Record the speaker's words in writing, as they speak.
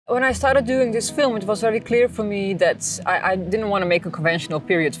When I started doing this film, it was very clear for me that I didn't want to make a conventional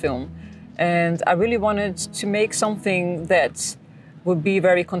period film. And I really wanted to make something that would be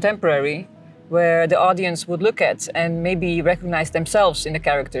very contemporary, where the audience would look at and maybe recognize themselves in the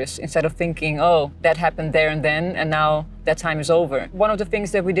characters instead of thinking, oh, that happened there and then, and now that time is over. One of the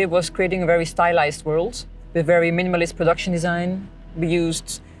things that we did was creating a very stylized world with very minimalist production design. We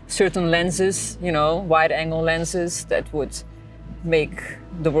used certain lenses, you know, wide-angle lenses that would make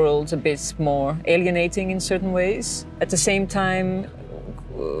the world a bit more alienating in certain ways. At the same time,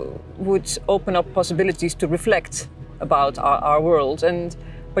 would open up possibilities to reflect about our world. And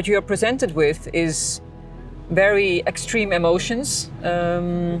what you are presented with is very extreme emotions,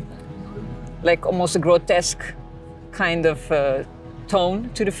 like almost a grotesque kind of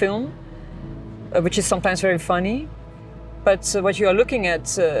tone to the film, which is sometimes very funny. But what you are looking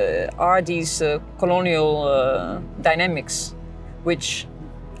at are these colonial dynamics, which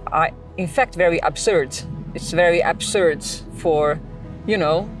are in fact very absurd. It's very absurd for, you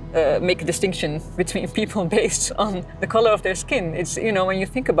know, make a distinction between people based on the color of their skin. It's, you know, when you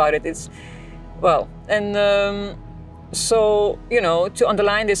think about it, it's, well, and so, you know, to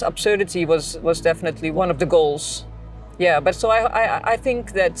underline this absurdity was definitely one of the goals. Yeah, but so I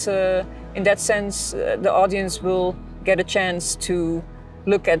think that in that sense, the audience will get a chance to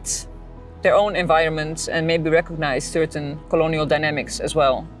look at their own environment and maybe recognize certain colonial dynamics as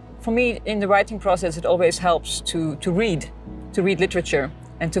well. For me, in the writing process, it always helps to read literature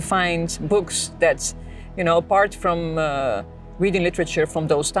and to find books that, you know, apart from reading literature from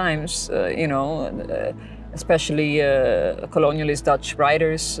those times, you know, especially colonialist Dutch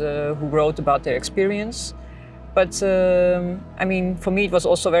writers who wrote about their experience. But I mean, for me, it was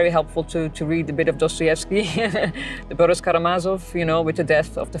also very helpful to read a bit of Dostoevsky, the Boris Karamazov, you know, with the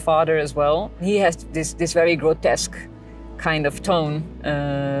death of the father as well. He has this very grotesque kind of tone,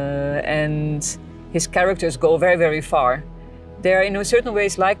 and his characters go very, very far. They're in certain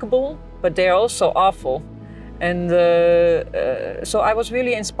ways likable, but they're also awful. And so I was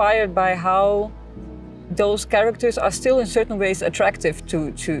really inspired by how those characters are still in certain ways attractive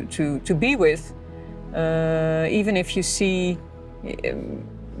to be with. Even if you see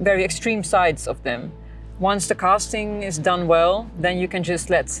very extreme sides of them. Once the casting is done well, then you can just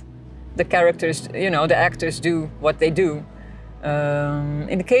let the characters, you know, the actors do what they do.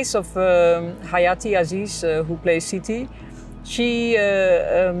 In the case of Hayati Aziz, who plays Siti, she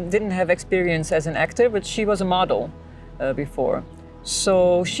didn't have experience as an actor, but she was a model before.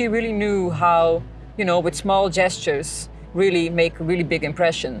 So she really knew how, you know, with small gestures, really make a really big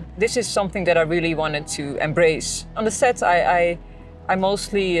impression. This is something that I really wanted to embrace. On the set, I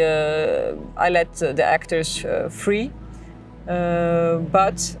mostly I let the actors free,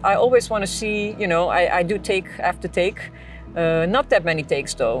 but I always want to see, you know, I do take after take. Not that many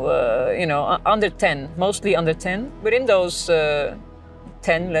takes though, you know, under 10, mostly under 10. Within those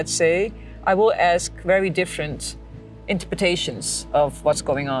 10, let's say, I will ask very different interpretations of what's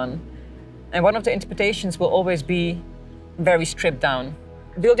going on. And one of the interpretations will always be very stripped down.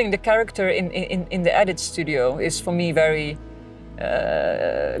 Building the character in the edit studio is for me very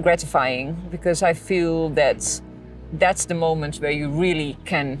gratifying, because I feel that that's the moment where you really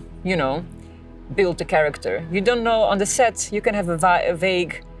can, you know, build the character. You don't know on the set, you can have a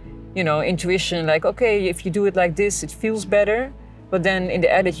vague, you know, intuition like, okay, if you do it like this, it feels better. But then in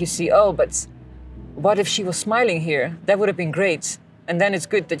the edit you see, oh, but what if she was smiling here? That would have been great. And then it's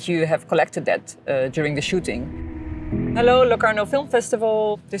good that you have collected that during the shooting. Hello, Locarno Film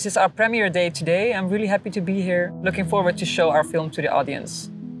Festival. This is our premiere day today. I'm really happy to be here. Looking forward to show our film to the audience.